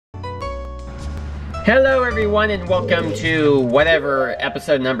Hello everyone and welcome to whatever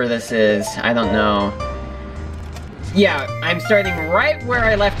episode number this is. I don't know. Yeah, I'm starting right where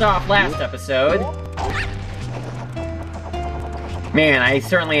I left off last episode. Man, I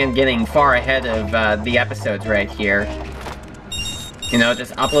certainly am getting far ahead of the episodes right here. You know,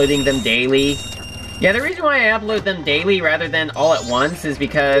 just uploading them daily. Yeah, the reason why I upload them daily rather than all at once is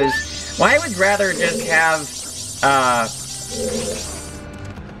because, well, I would rather just have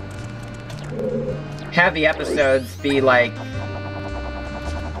the episodes be like,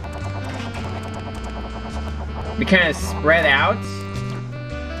 be kind of spread out.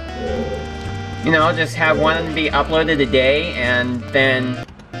 You know, just have one be uploaded a day and then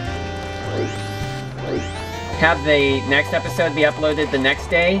have the next episode be uploaded the next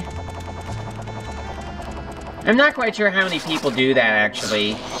day. I'm not quite sure how many people do that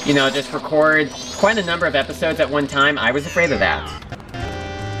actually. You know, just record quite a number of episodes at one time. I was afraid of that.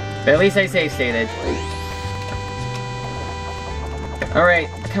 But at least I safe stated. Alright,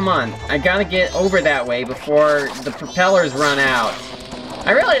 come on. I gotta get over that way before the propellers run out.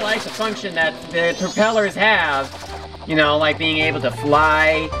 I really like the function that the propellers have. You know, like being able to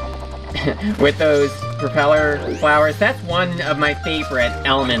fly with those propeller flowers. That's one of my favorite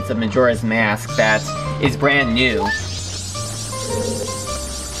elements of Majora's Mask that is brand new.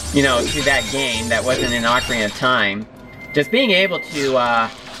 You know, to that game that wasn't in Ocarina of Time. Just being able to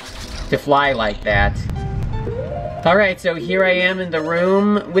fly like that. Alright, so here I am in the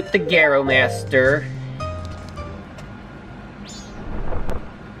room with the Garo Master.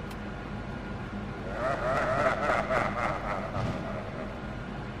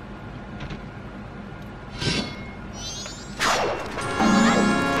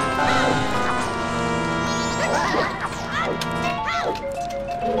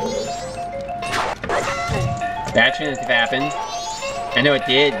 That shouldn't have happened. I know it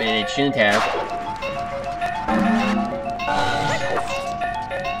did, but it shouldn't have.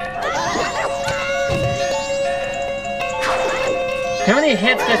 How many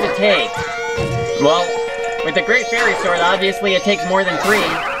hits does it take? Well, with the Great Fairy Sword, obviously it takes more than 3.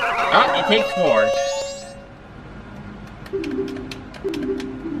 Oh, it takes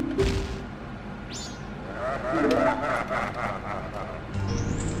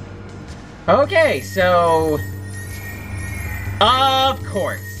 4. Okay, so... Of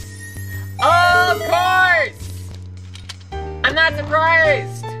course! Of course! I'm not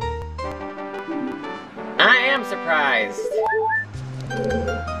surprised! I am surprised.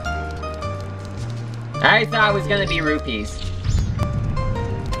 I thought it was gonna be rupees.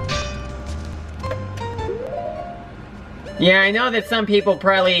 Yeah, I know that some people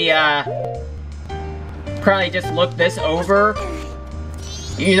probably just look this over.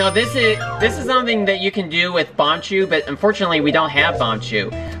 You know, this is something that you can do with Bombchu, but unfortunately we don't have Bombchu.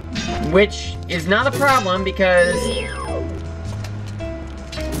 Which is not a problem because...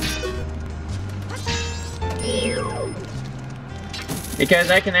 Because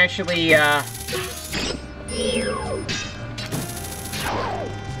I can actually, I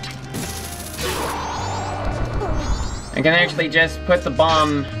can actually just put the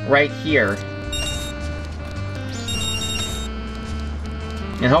bomb right here.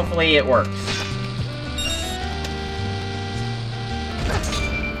 And hopefully it works.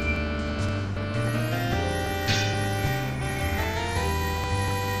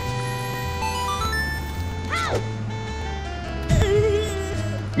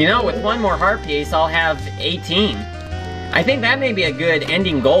 You know, with one more heart piece, I'll have 18. I think that may be a good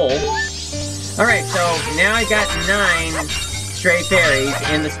ending goal. Alright, so now I got 9 stray fairies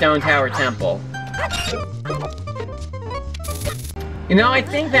in the Stone Tower Temple. You know, I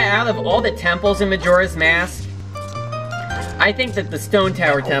think that out of all the temples in Majora's Mask, I think that the Stone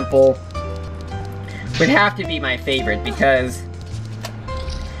Tower Temple would have to be my favorite because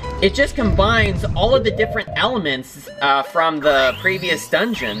it just combines all of the different elements from the previous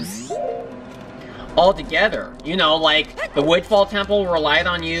dungeons all together. You know, like the Woodfall Temple relied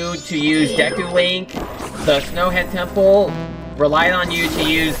on you to use Deku Link, the Snowhead Temple relied on you to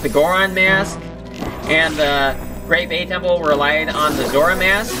use the Goron Mask, and the Great Bay Temple relied on the Zora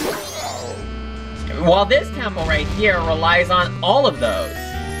Mask. While this temple right here relies on all of those.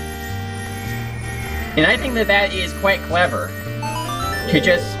 And I think that that is quite clever. To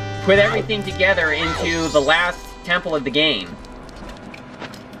just put everything together into the last temple of the game.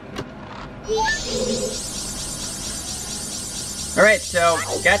 Alright, so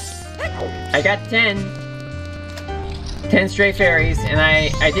I got 10 stray fairies, and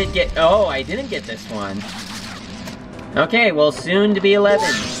I did get, oh, I didn't get this one. Okay, well, soon to be 11.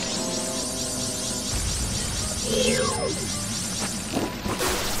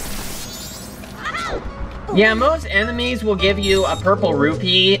 Yeah, most enemies will give you a purple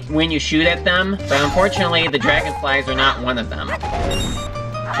rupee when you shoot at them, but unfortunately the dragonflies are not one of them.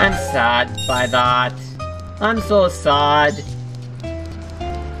 I'm sad by that. I'm so sad.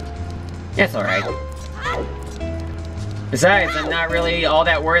 It's alright. Besides, I'm not really all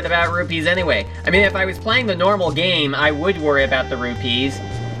that worried about rupees anyway. I mean, if I was playing the normal game, I would worry about the rupees,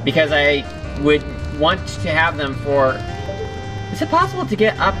 because I would want to have them for... Is it possible to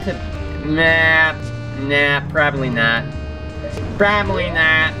get up to... Nah, probably not. Probably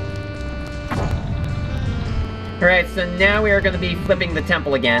not. Alright, so now we are going to be flipping the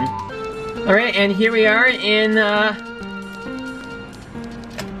temple again. Alright, and here we are in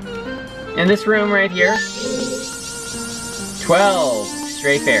this room right here. 12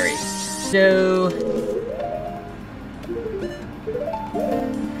 stray fairies. So...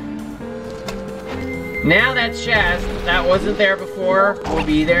 Now that chest, that wasn't there before, will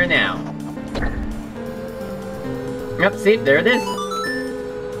be there now. Yep, see, there it is.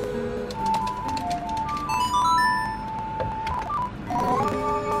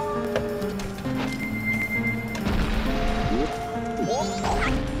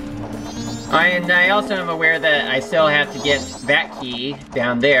 And I also am aware that I still have to get that key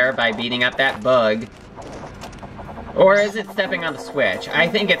down there by beating up that bug. Or is it stepping on the switch? I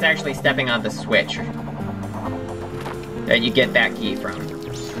think it's actually stepping on the switch that you get that key from.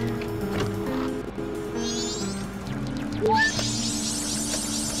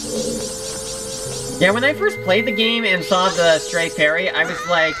 Yeah, when I first played the game and saw the stray fairy, I was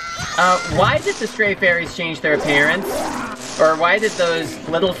like, why did the stray fairies change their appearance? Or why did those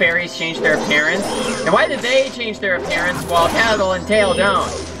little fairies change their appearance? And why did they change their appearance while Tattle and Tail don't?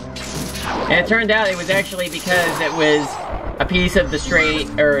 And it turned out it was actually because it was a piece of the stray,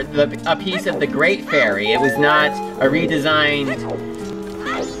 or a piece of the Great Fairy. It was not a redesigned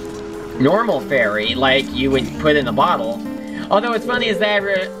normal fairy like you would put in a bottle. Although what's funny is that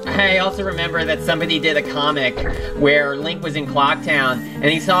I also remember that somebody did a comic where Link was in Clocktown and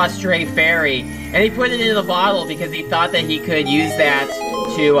he saw a stray fairy and he put it in a bottle because he thought that he could use that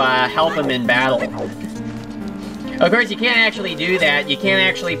to help him in battle. Of course, you can't actually do that. You can't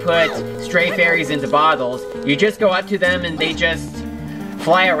actually put stray fairies into bottles. You just go up to them and they just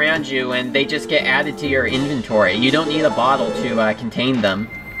fly around you and they just get added to your inventory. You don't need a bottle to contain them.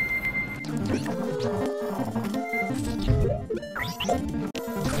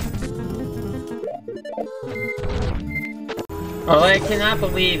 Well, I cannot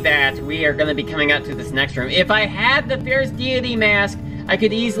believe that we are going to be coming out to this next room. If I had the Fierce Deity mask, I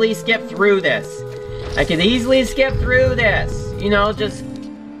could easily skip through this. I could easily skip through this. You know,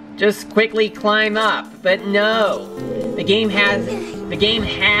 just quickly climb up. But no. The game had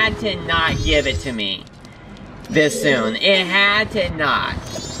to not give it to me this soon. It had to not.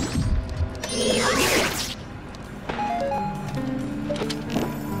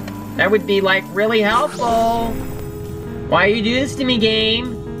 That would be, like, really helpful. Why do you do this to me,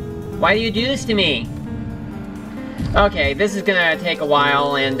 game? Why do you do this to me? Okay, this is gonna take a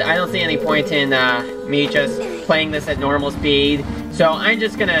while, and I don't see any point in me just playing this at normal speed, so I'm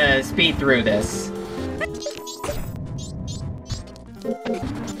just gonna speed through this.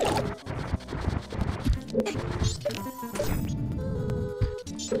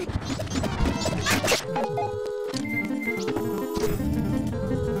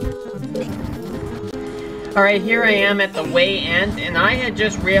 Alright, here I am at the way end, and I had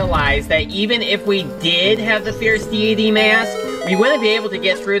just realized that even if we did have the Fierce Deity mask, we wouldn't be able to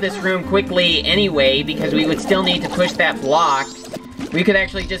get through this room quickly anyway, because we would still need to push that block. We could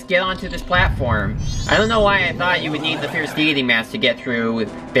actually just get onto this platform. I don't know why I thought you would need the Fierce Deity mask to get through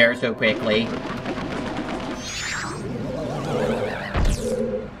there so quickly.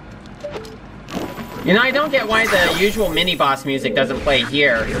 You know, I don't get why the usual mini-boss music doesn't play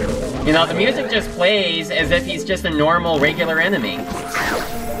here. You know, the music just plays as if he's just a normal, regular enemy.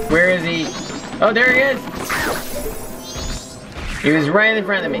 Where is he? Oh, there he is! He was right in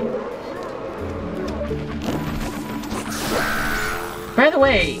front of me. By the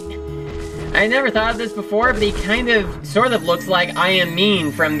way, I never thought of this before, but he kind of, sort of looks like I Am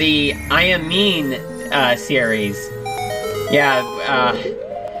Mean from the I Am Mean series. Yeah,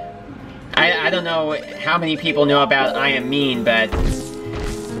 I don't know how many people know about I Am Mean, but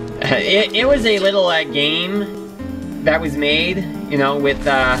it was a little game that was made, you know, with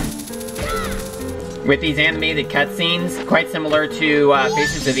these animated cutscenes, quite similar to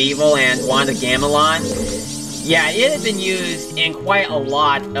Faces of Evil and Wand of Gamelon. Yeah, it had been used in quite a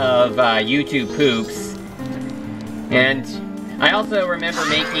lot of YouTube poops. And I also remember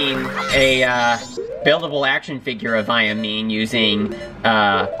making a buildable action figure of I Am Mean using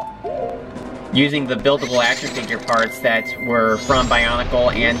using the buildable action figure parts that were from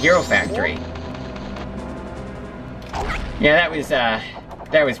Bionicle and Hero Factory. Yeah,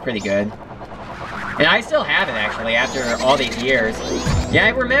 that was pretty good. And I still have it, actually, after all these years. Yeah, I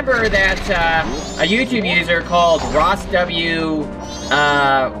remember that a YouTube user called Ross W...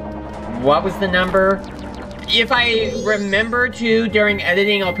 what was the number? If I remember to, during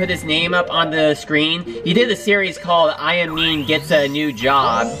editing, I'll put his name up on the screen. He did a series called I Am Mean Gets a New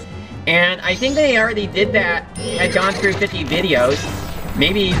Job. And I think they already did that, had gone through 50 videos.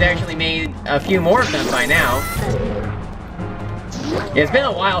 Maybe he's actually made a few more of them by now. It's been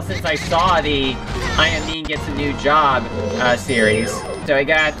a while since I saw the I Am Mean Gets a New Job series. So I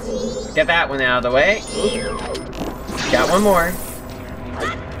got that one out of the way. Got one more.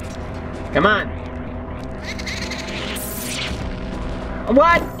 Come on.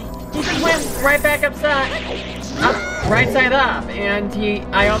 What? He just went right back upside. Up, right side up. And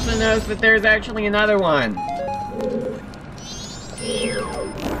I also noticed that there's actually another one.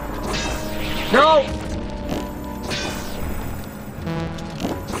 No!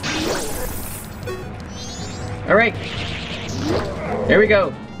 Alright. There we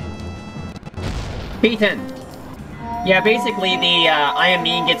go. Beaten. Yeah, basically the I Am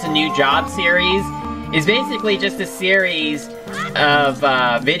Mean Gets a New Job series is basically just a series of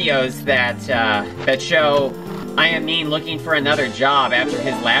videos that show I Am Mean looking for another job after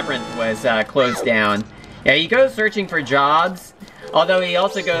his labyrinth was closed down. Yeah, he goes searching for jobs, although he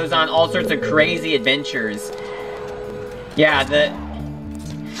also goes on all sorts of crazy adventures. Yeah,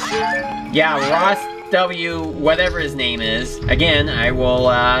 Ross W, whatever his name is. Again, I will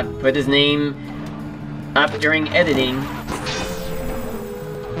put his name up during editing.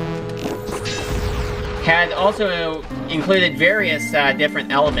 Had also included various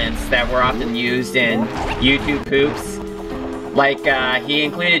different elements that were often used in YouTube poops. Like, he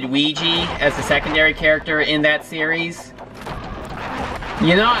included Ouija as a secondary character in that series.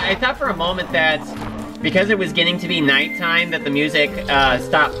 You know, I thought for a moment that because it was getting to be nighttime that the music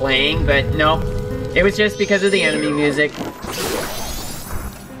stopped playing, but no. It was just because of the enemy music.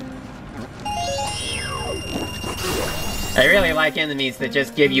 I really like enemies that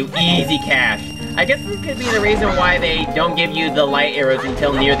just give you easy cash. I guess this could be the reason why they don't give you the light arrows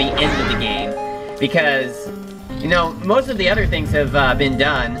until near the end of the game. Because, you know, most of the other things have been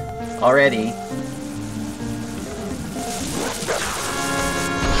done already.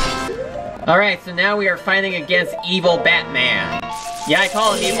 Alright, so now we are fighting against Evil Batman. Yeah, I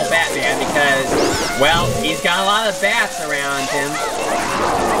call him Evil Batman because, well, he's got a lot of bats around him.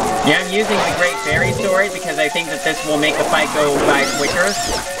 Yeah, I'm using the Great Fairy Sword because I think that this will make the fight go by quicker.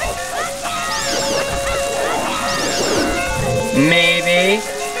 Maybe.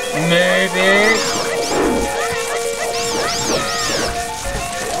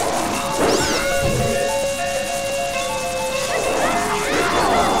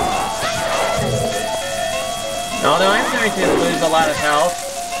 Although I'm starting to lose a lot of health.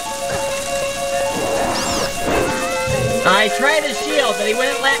 I tried to shield, but he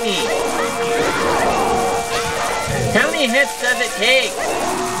wouldn't let me. How many hits does it take?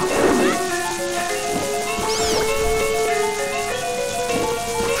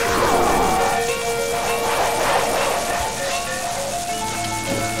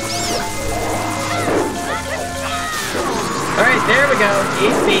 Alright, there we go.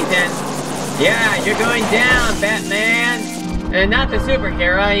 He's beaten. Yeah, you're going down, Batman! And not the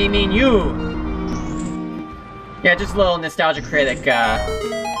superhero, I mean you! Yeah, just a little Nostalgia Critic,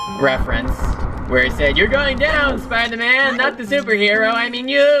 reference. Where he said, you're going down, Spider-Man, not the superhero, I mean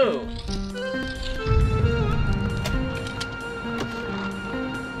you!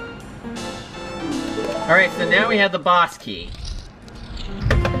 Alright, so now we have the boss key.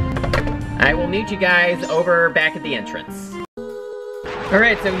 I will meet you guys over back at the entrance.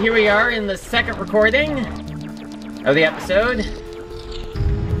 Alright, so here we are in the second recording of the episode.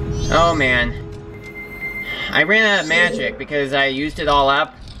 Oh man. I ran out of magic because I used it all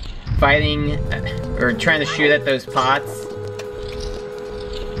up fighting, or trying to shoot at those pots.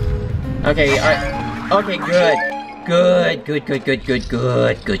 Okay, okay, good. Good.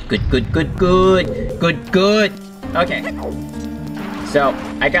 Okay. So,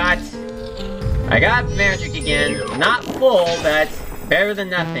 I got magic again. Not full, but better than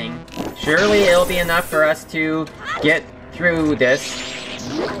nothing. Surely it'll be enough for us to get through this.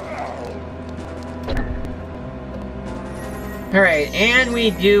 Alright, and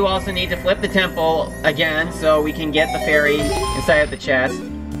we do also need to flip the temple again so we can get the fairy inside of the chest.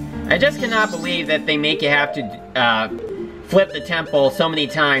 I just cannot believe that they make you have to flip the temple so many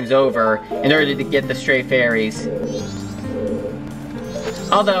times over in order to get the stray fairies.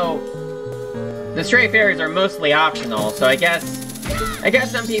 Although, the stray fairies are mostly optional, so I guess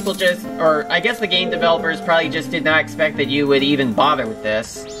some people just, or I guess the game developers probably just did not expect that you would even bother with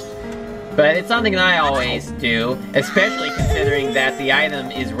this. But it's something that I always do, especially considering that the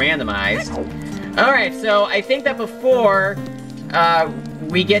item is randomized. Alright, so I think that before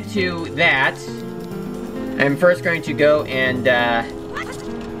we get to that, I'm first going to go and,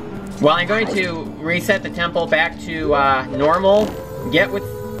 well, I'm going to reset the temple back to normal, get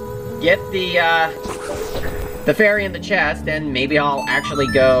the fairy in the chest, and maybe I'll actually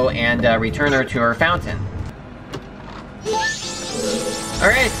go and return her to her fountain.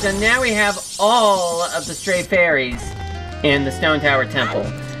 Alright, so now we have all of the stray fairies in the Stone Tower Temple.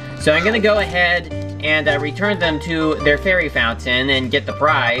 So I'm gonna go ahead and return them to their fairy fountain and get the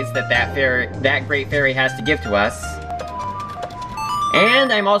prize that great fairy has to give to us.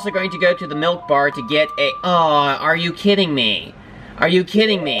 And I'm also going to go to the milk bar to get a... Aw, are you kidding me? Are you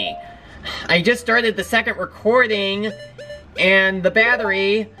kidding me? I just started the second recording, and the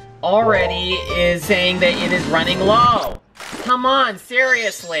battery already is saying that it is running low. Come on,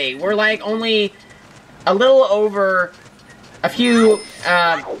 seriously. We're like only a little over a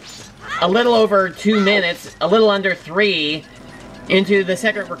little over 2 minutes, a little under 3 into the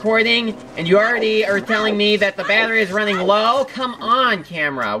second recording, and you already are telling me that the battery is running low? Come on,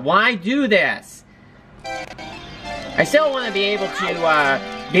 camera. Why do this? I still want to be able to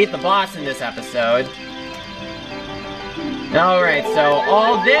beat the boss in this episode. Alright, so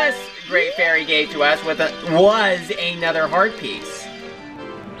all this great fairy gave to us was another heart piece.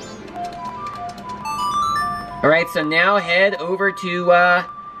 Alright, so now head over to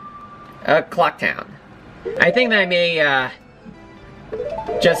Clock Town. I think that I may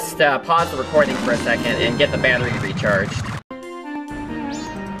just pause the recording for a second and get the battery recharged.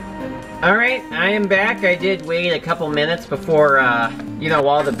 Alright, I am back. I did wait a couple minutes before, you know,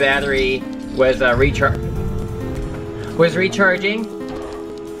 while the battery was recharging.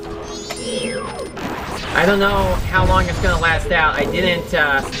 I don't know how long it's gonna last out. I didn't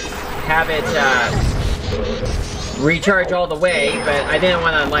have it recharge all the way, but I didn't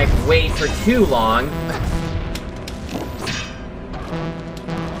want to, like, wait for too long.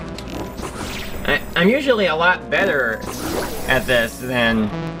 I'm usually a lot better at this than...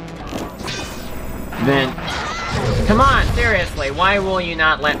 Come on, seriously, why will you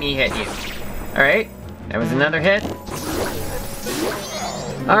not let me hit you? Alright, that was another hit.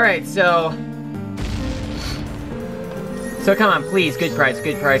 Alright, so come on, please, good prize,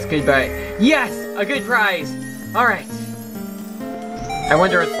 good prize, good prize. Yes, a good prize! Alright. I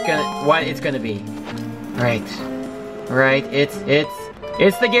wonder what it's gonna be. Alright. Alright, it's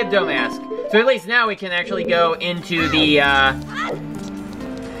the Gibdo mask. So at least now we can actually go into the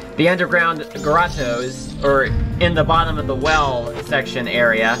underground grottos, or in the bottom of the well section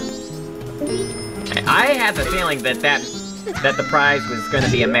area. I had the feeling that the prize was gonna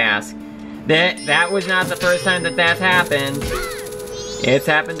be a mask. That was not the first time that that's happened. It's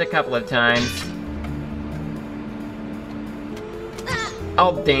happened a couple of times.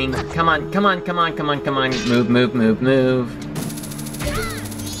 Oh, dang. Come on, come on, come on, come on, come on. Move, move, move, move.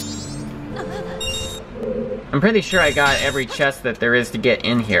 I'm pretty sure I got every chest that there is to get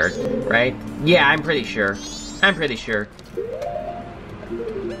in here, right? Yeah, I'm pretty sure. I'm pretty sure.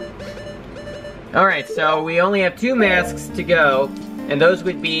 Alright, so we only have 2 masks to go, and those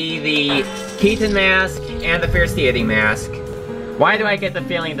would be the Keaton mask and the Fierce Deity mask. Why do I get the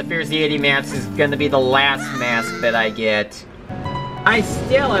feeling the Fierce Deity mask is gonna be the last mask that I get? I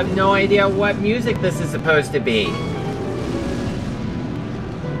still have no idea what music this is supposed to be.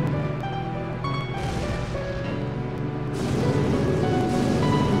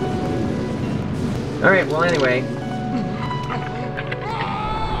 Alright, well anyway.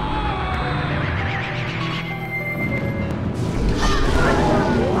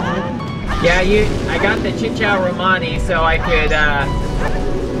 Yeah, I got the Chichow Romani so I could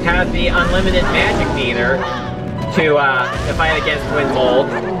have the unlimited magic meter to fight against Twinmold.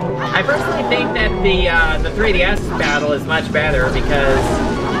 I personally think that the 3DS battle is much better because,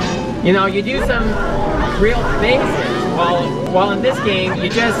 you know, you do some real basics, while in this game you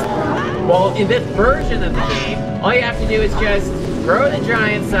just, well, in this version of the game, all you have to do is just grow the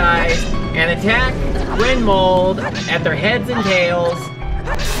giant size and attack Twinmold at their heads and tails.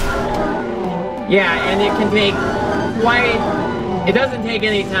 Yeah, and it can take it doesn't take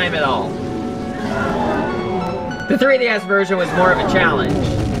any time at all. The 3DS version was more of a challenge.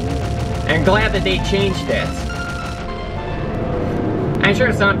 I'm glad that they changed it. I'm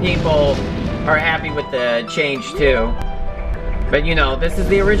sure some people are happy with the change too. But you know, this is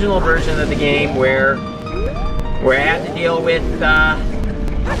the original version of the game where I had to deal with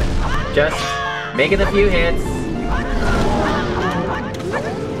just Making a few hits.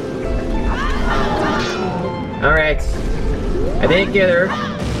 Alright. I didn't get her.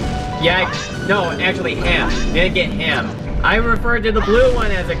 Yeah, no, actually him. Didn't get him. I referred to the blue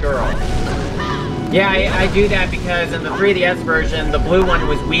one as a girl. Yeah, I do that because in the 3DS version, the blue one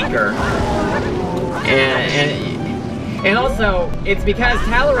was weaker. And also, it's because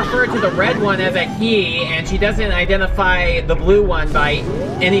Tala referred to the red one as a he, and she doesn't identify the blue one by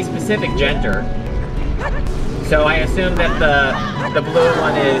any specific gender. So I assume that the blue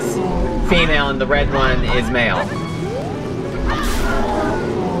one is female and the red one is male.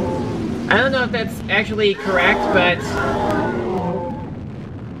 I don't know if that's actually correct, but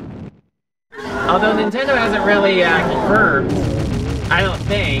although Nintendo hasn't really confirmed, I don't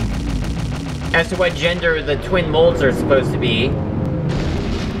think, as to what gender the twin molds are supposed to be.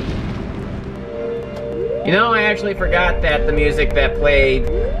 You know, I actually forgot that the music that played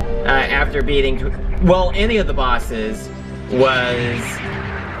after beating, well, any of the bosses was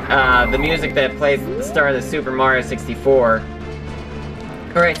the music that plays at the start of Super Mario 64.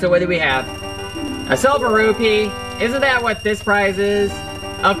 Alright, so what do we have? A silver rupee. Isn't that what this prize is?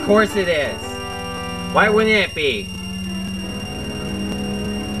 Of course it is. Why wouldn't it be?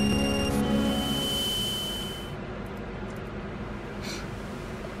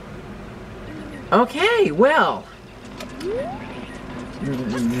 Okay, well,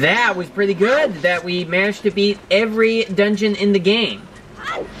 that was pretty good, that we managed to beat every dungeon in the game.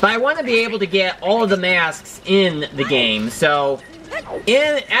 But I want to be able to get all of the masks in the game, so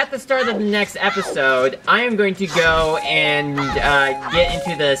at the start of the next episode, I am going to go and get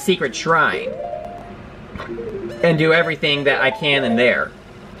into the secret shrine and do everything that I can in there.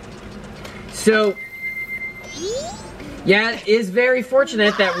 So, yeah, it is very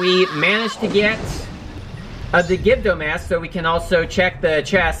fortunate that we managed to get the Gibdo mask, so we can also check the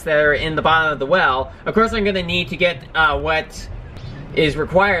chests that are in the bottom of the well. Of course, I'm going to need to get what is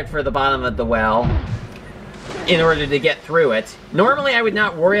required for the bottom of the well in order to get through it. Normally, I would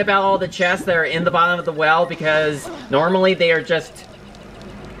not worry about all the chests that are in the bottom of the well, because normally they are just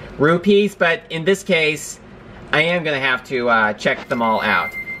rupees, but in this case, I am going to have to check them all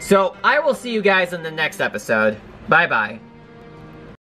out. So, I will see you guys in the next episode. Bye-bye.